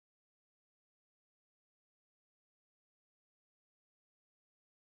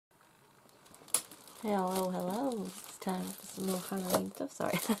Hello, hello. It's time for some more Halloween stuff.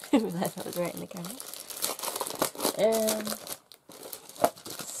 Sorry, I didn't realise I was right in the camera.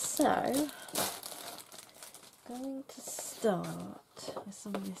 So, going to start with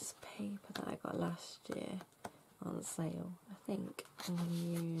some of this paper that I got last year on sale. I think I'm going to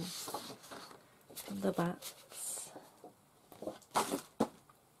use the bats.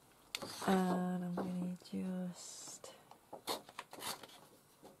 And I'm going to just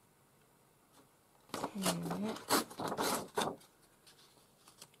tear it.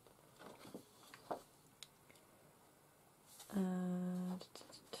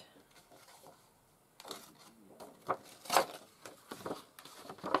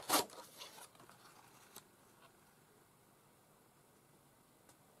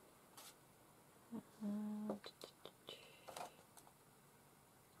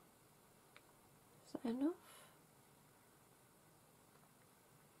 Is that enough?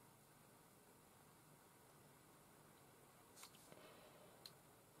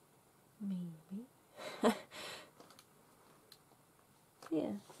 Maybe.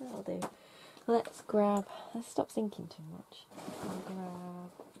 Yeah, that'll do. Let's stop thinking too much. I'll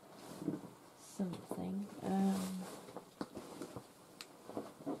grab something.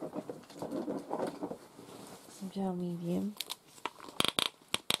 Some gel medium.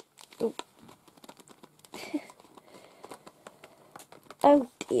 Oh. Oh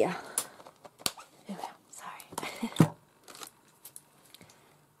dear. Oh, well, sorry.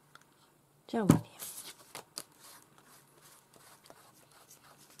 Gel medium.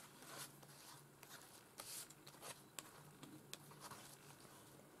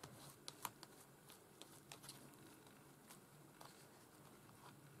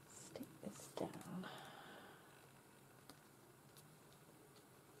 Stick this down.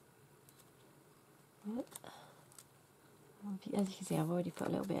 As you can see, I've already put a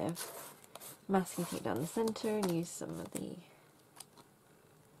little bit of masking tape down the centre and used some of the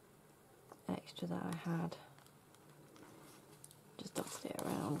extra that I had. Just dusted it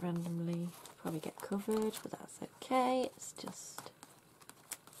around randomly. Probably get covered, but that's okay. It's just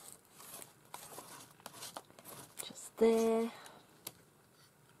there.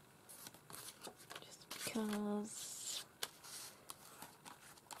 Just because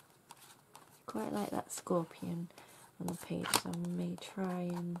I quite like that scorpion on the page, so I may try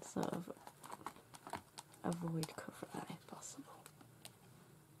and sort of avoid covering that if possible.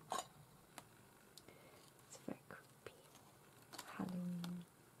 It's very creepy. Halloween.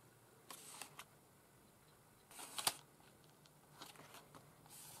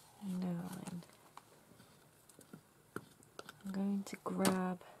 Now I'm going to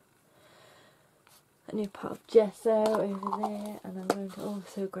grab a new pot of gesso over there, and I'm going to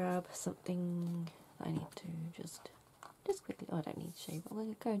also grab something that I need to just quickly, I don't need to show you, but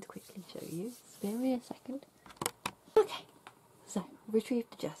I'm going to quickly show you. Spare me a second. Okay, so retrieve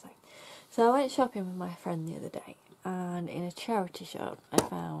the gesso. So I went shopping with my friend the other day, and in a charity shop I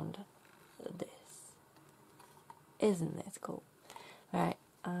found this. Isn't this cool? Right,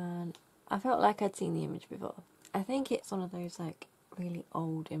 and I felt like I'd seen the image before. I think it's one of those like really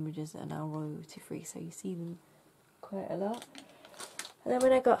old images that are now royalty free, so you see them quite a lot. And then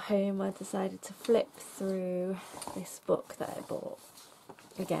when I got home, I decided to flip through this book that I bought.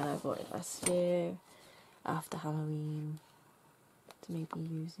 Again, I bought it last year after Halloween to maybe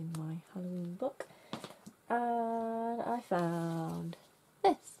use in my Halloween book. And I found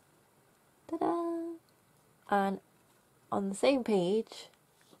this. Ta-da! And on the same page,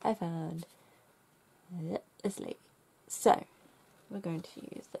 I found this lady. So, we're going to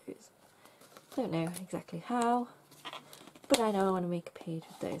use those. Don't know exactly how, but I know I want to make a page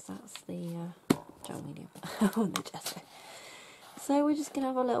with those. That's the gel medium on the gesso. So we're just going to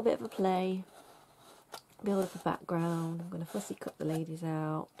have a little bit of a play, build up a background. I'm going to fussy cut the ladies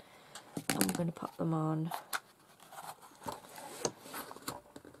out, and we're going to pop them on.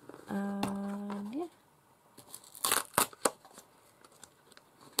 And yeah,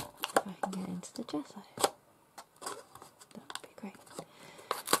 if I can get into the gesso, that would be great.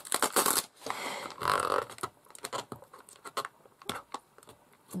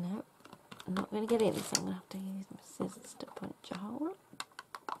 No, I'm not going to get in, so I'm going to have to use my scissors to punch a hole.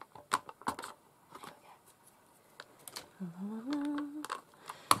 There we go.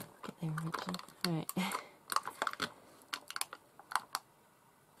 Get there, Richard. Alright.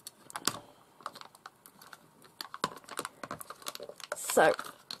 So,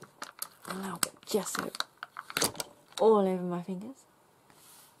 I'll now get gesso all over my fingers.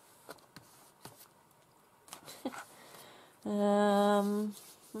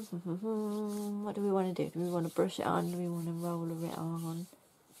 What do we want to do? Do we want to brush it on? Do we want to roller it on?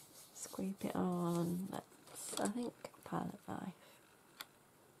 scrape it on. Let's, I think, palette knife.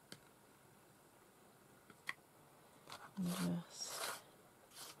 And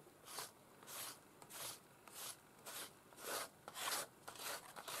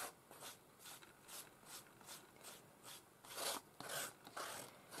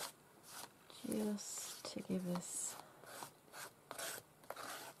just to give us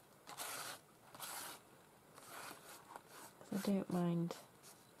I don't mind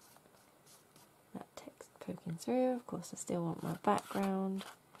that text poking through. Of course I still want my background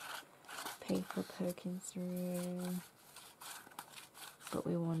paper poking through, but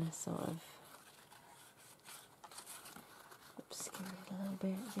we want to sort of obscure it a little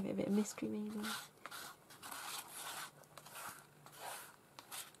bit, give it a bit of mystery maybe.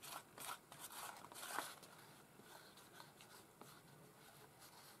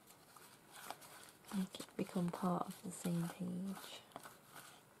 Make it become part of the same page.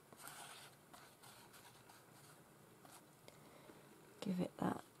 Give it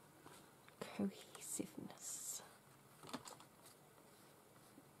that cohesiveness.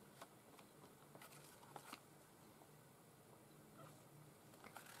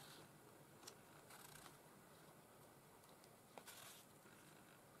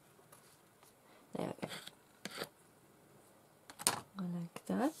 There we go. I like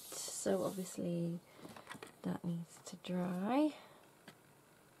that. So obviously that needs to dry.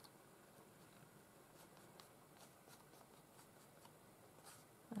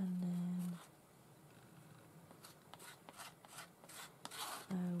 And then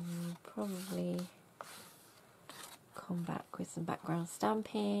I will probably come back with some background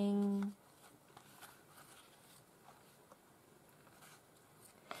stamping.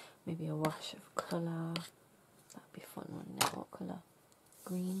 Maybe a wash of colour. That'd be fun, wouldn't it? What colour?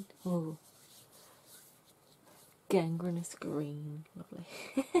 Green. Oh, gangrenous green. Lovely.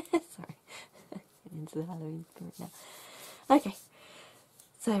 Sorry. Getting into the Halloween spirit now. Okay.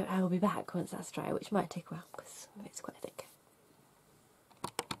 So I will be back once that's dry, which might take a while because it's quite thick.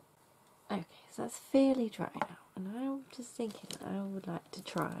 Okay, so that's fairly dry now, and I'm just thinking I would like to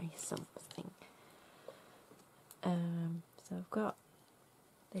try something. So I've got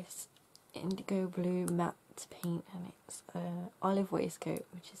this indigo blue matte paint, and it's olive waistcoat,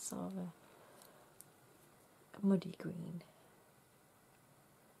 which is sort of a muddy green,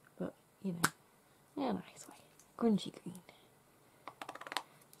 but you know, in a nice way, grungy green.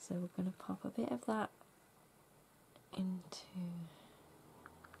 So we're going to pop a bit of that into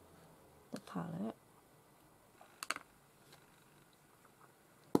the palette,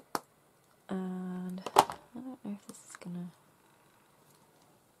 and I don't know if this is going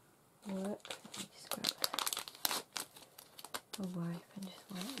to work. Let me just grab a wipe and just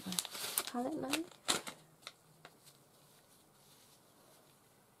wipe my palette knife.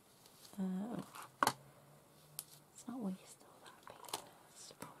 It's not waste all that paint.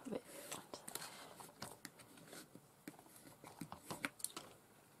 Let's pop a bit onto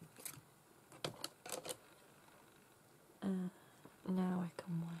that. Now I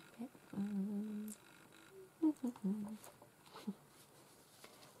can wipe it.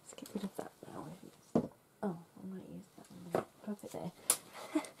 Let's get rid of that now. Oh, I might use that one. Pop it there.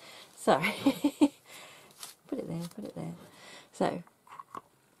 Sorry. Put it there, put it there. So,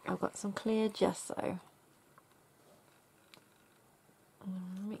 I've got some clear gesso. I'm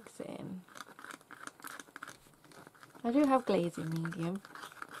going to mix it in. I do have glazing medium,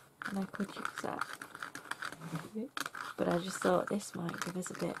 and I could use that. But I just thought this might give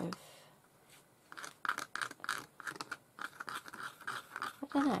us a bit of,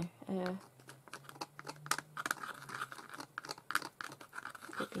 I don't know,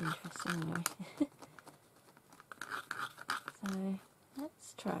 it'd be interesting anyway. So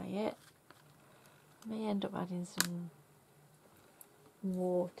let's try it. I may end up adding some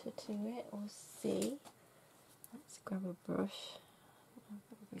water to it, or see. Let's grab a brush, a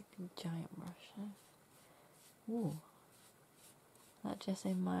really giant brush. Ooh, that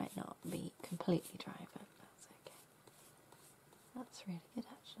gesso might not be completely dry, but that's okay. That's really good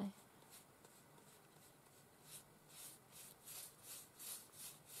actually.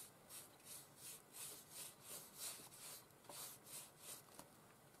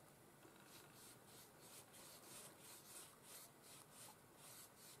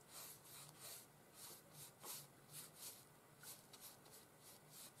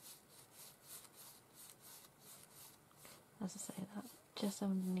 As I say, that just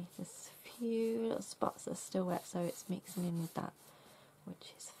underneath this few little spots that are still wet, so it's mixing in with that,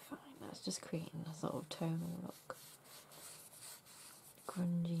 which is fine. That's just creating a sort of tonal look.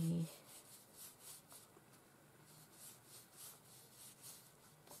 Grungy.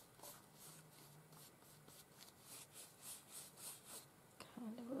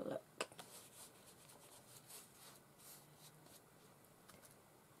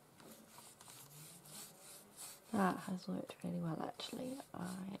 That has worked really well actually. I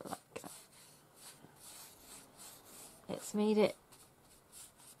like that. It's made it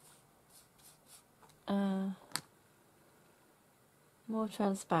more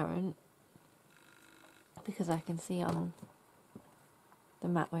transparent because I can see on the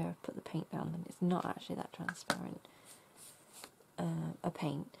mat where I've put the paint down and it's not actually that transparent a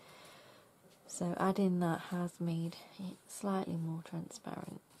paint. So adding that has made it slightly more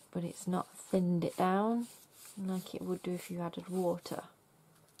transparent, but it's not thinned it down like it would do if you added water.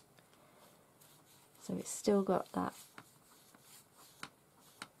 So it's still got that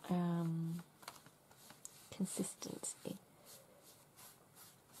consistency,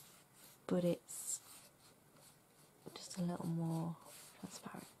 but it's just a little more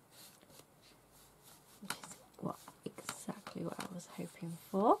transparent, which is exactly what I was hoping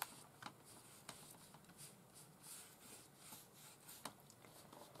for.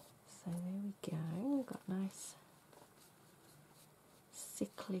 So there we go, we've got a nice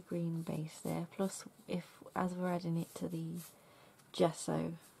sickly green base there, plus as we're adding it to the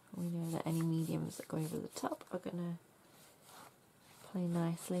gesso, we know that any mediums that go over the top are going to play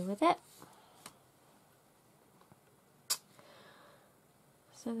nicely with it.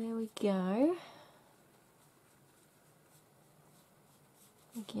 So there we go.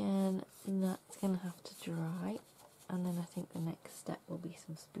 Again, that's going to have to dry, and then I think the next step will be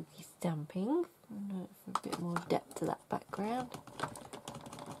some spooky stamping for a bit more depth to that background.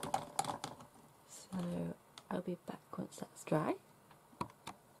 So I'll be back once that's dry.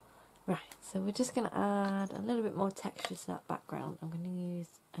 Right, so we're just going to add a little bit more texture to that background. I'm going to use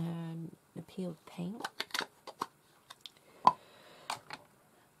the peeled paint.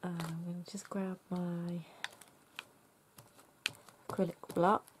 I'm going to just grab my acrylic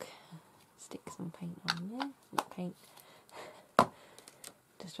block, stick some paint on there, not paint,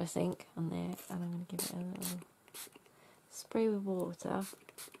 distress ink on there, and I'm going to give it a little spray with water.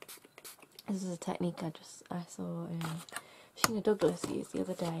 This is a technique I saw Sheena Douglas used the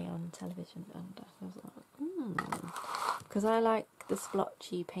other day on television, and I was like, because I like the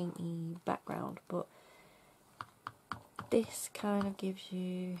splotchy, painty background, but this kind of gives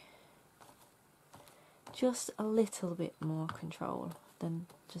you just a little bit more control than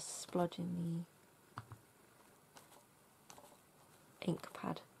just splodging the ink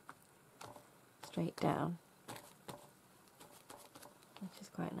pad straight down, which is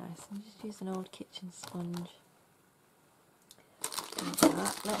quite nice. And just use an old kitchen sponge.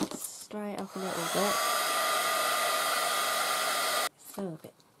 Let's dry it up a little bit. It's still a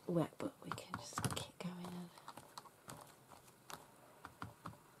bit wet, but we can just keep going.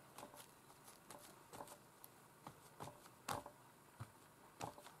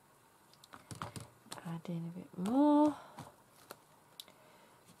 Add in a bit more.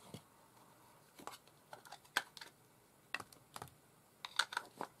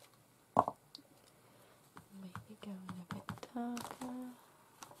 Maybe going a bit darker.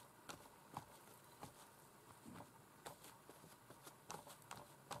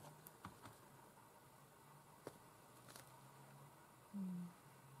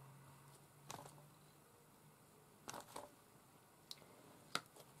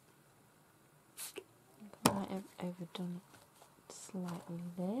 I might have overdone it slightly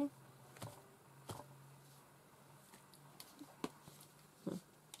there.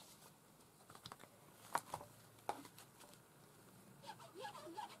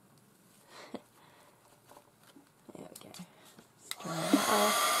 There we go. Let's dry that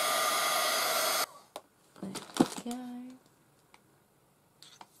off. There we go.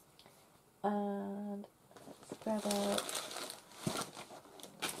 And let's grab out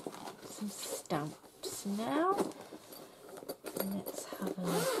some stamps now. And let's have a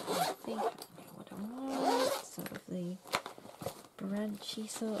look. I think I know what I want. Sort of the branchy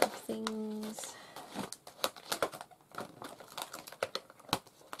sort of things.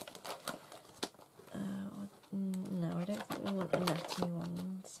 No, I don't think we want anatomy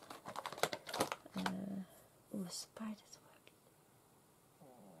ones. Oh, spider's web.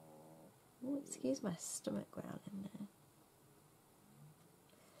 Oh, excuse my stomach growling there.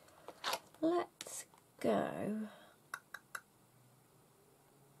 Let's go.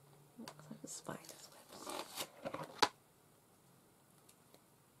 Looks like a spider's web.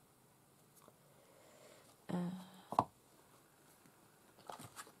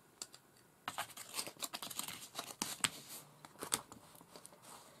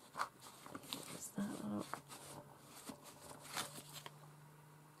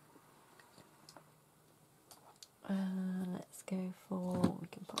 Let's go for, we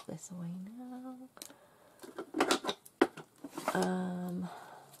can pop this away now.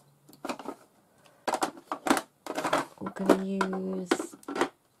 going to use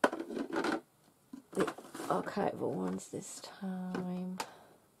the archival ones this time.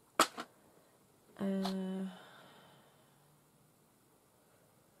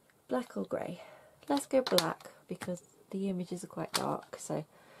 Black or grey? Let's go black because the images are quite dark, so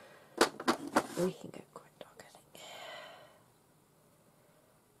we can go quite dark, I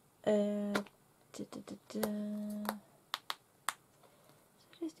think. So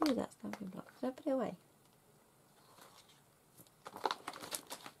just do that stamping block. Did I put it away?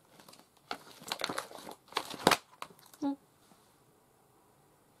 Oh,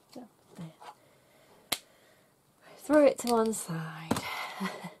 there. Throw it to one side.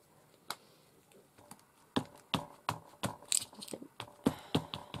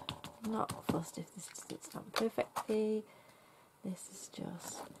 Not fussed if this doesn't stamp perfectly. This is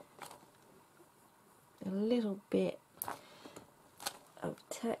just a little bit of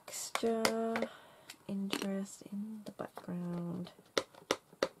texture, interest in the background.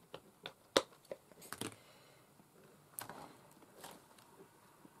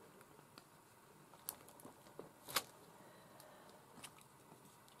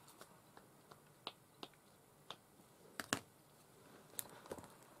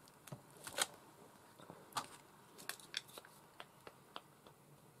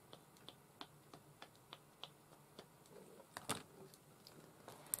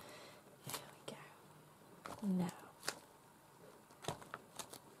 Now,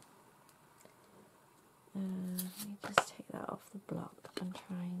 let me just take that off the block and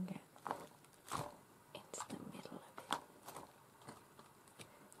try and get into the middle of it.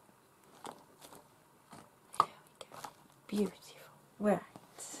 There we go. Beautiful. Right.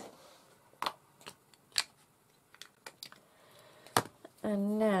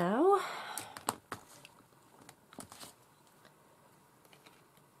 And now,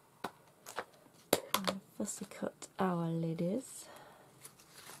 fussy cut our ladies.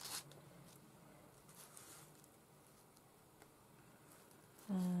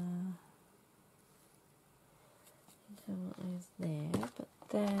 So what is there, but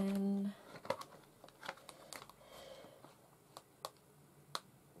then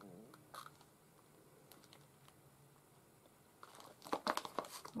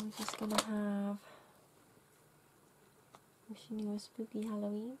we're just gonna have wishing you a spooky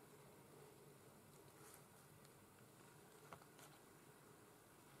Halloween.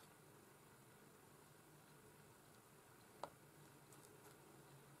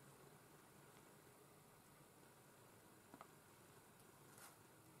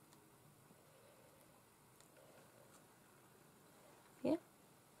 Yeah.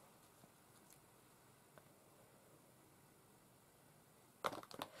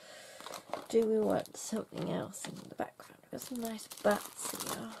 Do we want something else in the background? We've got some nice bats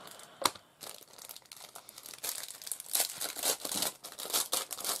here.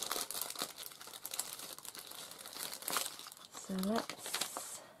 So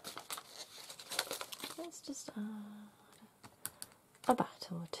let's just add a bat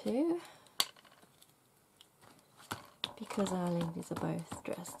or two, because our ladies are both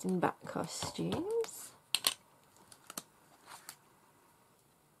dressed in bat costumes.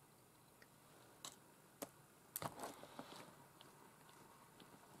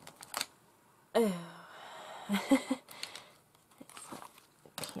 Oh, it's that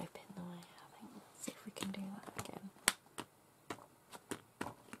clip in the way, I think. Let's see if we can do that again.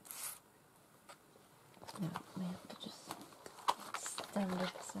 No, we have to just stand up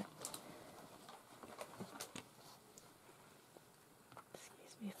a sec.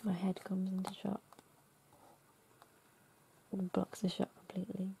 Excuse me if my head comes into shot. It blocks the shot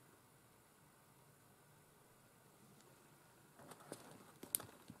completely.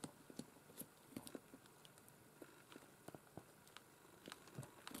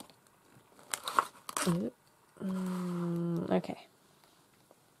 Okay.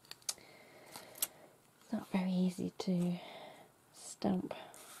 It's not very easy to stamp.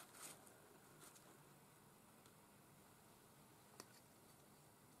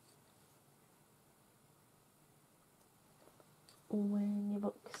 When your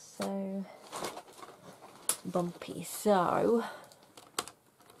book's so bumpy, so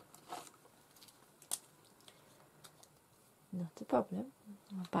not a problem.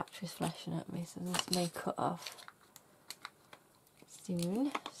 My battery's flashing at me, so this may cut off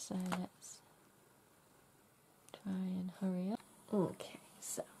soon. So let's try and hurry up. Okay,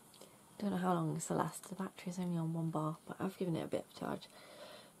 so don't know how long this will last. The battery's only on 1 bar, but I've given it a bit of charge.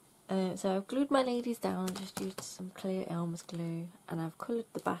 So I've glued my ladies down, just used some clear Elmer's glue, and I've coloured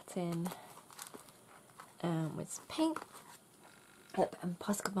the bat in with some paint and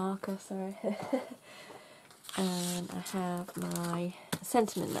Posca marker, sorry. and I have my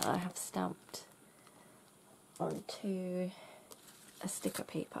sentiment that I have stamped onto a sticker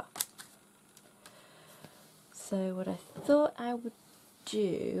paper. So what I thought I would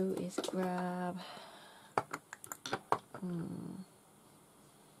do is grab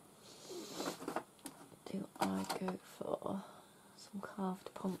do I go for some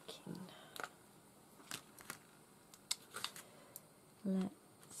carved pumpkin?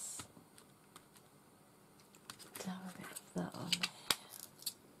 Let's have a bit of that on there.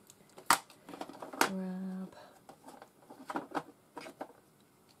 Grab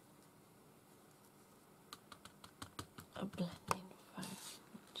a blending foam,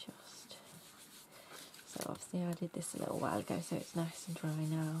 just so obviously I did this a little while ago, so it's nice and dry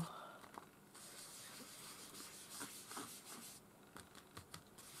now.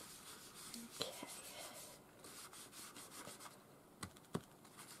 Okay.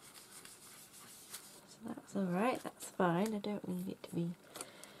 So that's alright, that's fine. I don't need it to be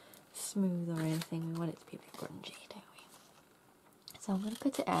smooth or anything, we want it to be a bit grungy, don't we? So I'm going to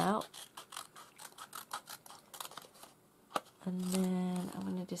cut it out, and then I'm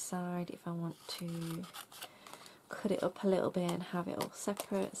going to decide if I want to cut it up a little bit and have it all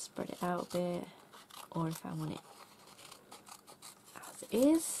separate, spread it out a bit, or if I want it as it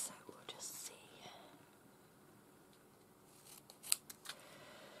is. So we'll just see.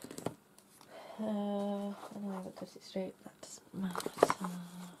 I know I haven't cut it straight, but that doesn't matter.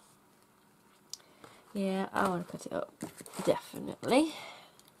 Yeah, I want to cut it up, definitely.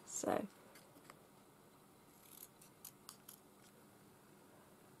 So I'm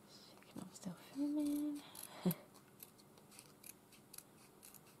still filming. And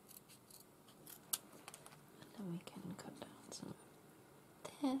then we can cut down some of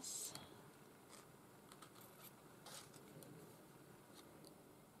this.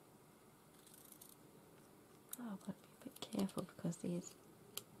 Oh, I've got to be a bit careful because these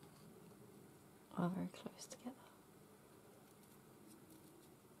are very close together.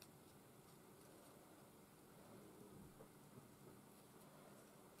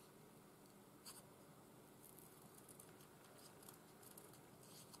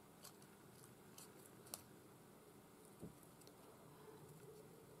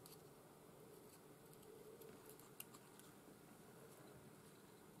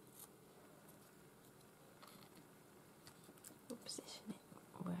 We'll position it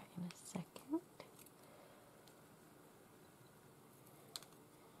right in a second.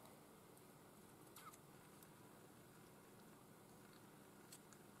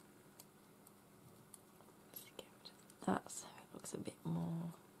 Let's get rid of that so it looks a bit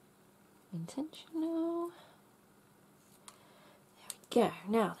more intentional. There we go.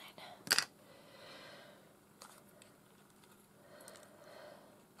 Now then.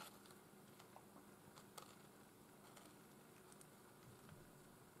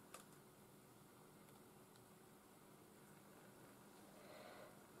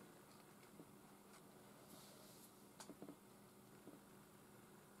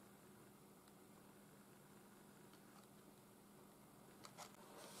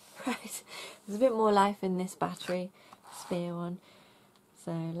 Right, there's a bit more life in this battery, spare one,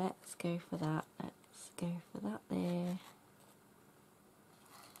 so let's go for that. Let's go for that there,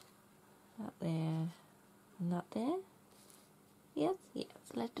 that there, and that there. Yes, yes,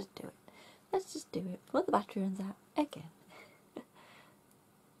 let's just do it. Let's just do it before the battery runs out again.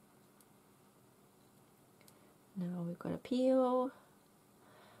 Now we've got to peel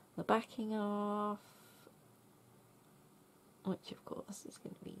the backing off, which of course is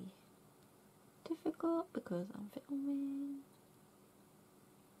going to be difficult because I'm filming.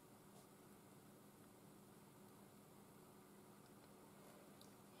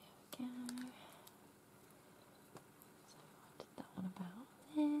 Here we go. So I did that one about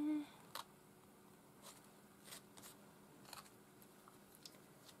there.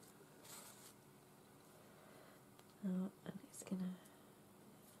 Oh, and it's going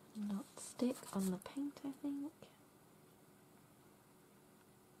to not stick on the paint, I think.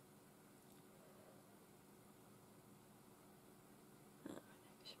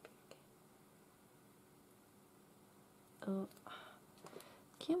 Oh,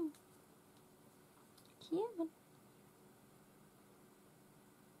 Kim. Kim.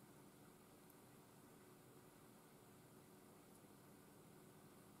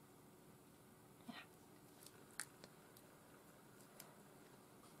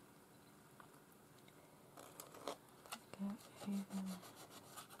 Go over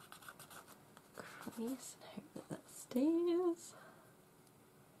the crease and hope that that stays.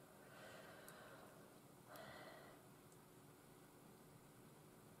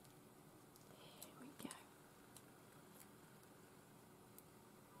 Here we go.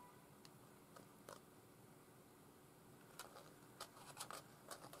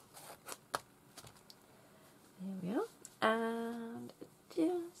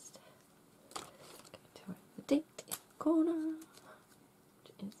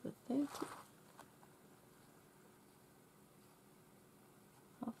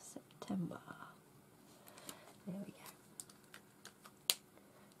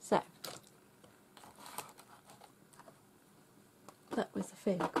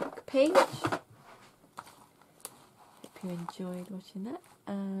 fairly quick page. Hope you enjoyed watching that,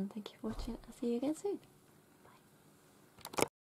 and thank you for watching. I'll see you again soon.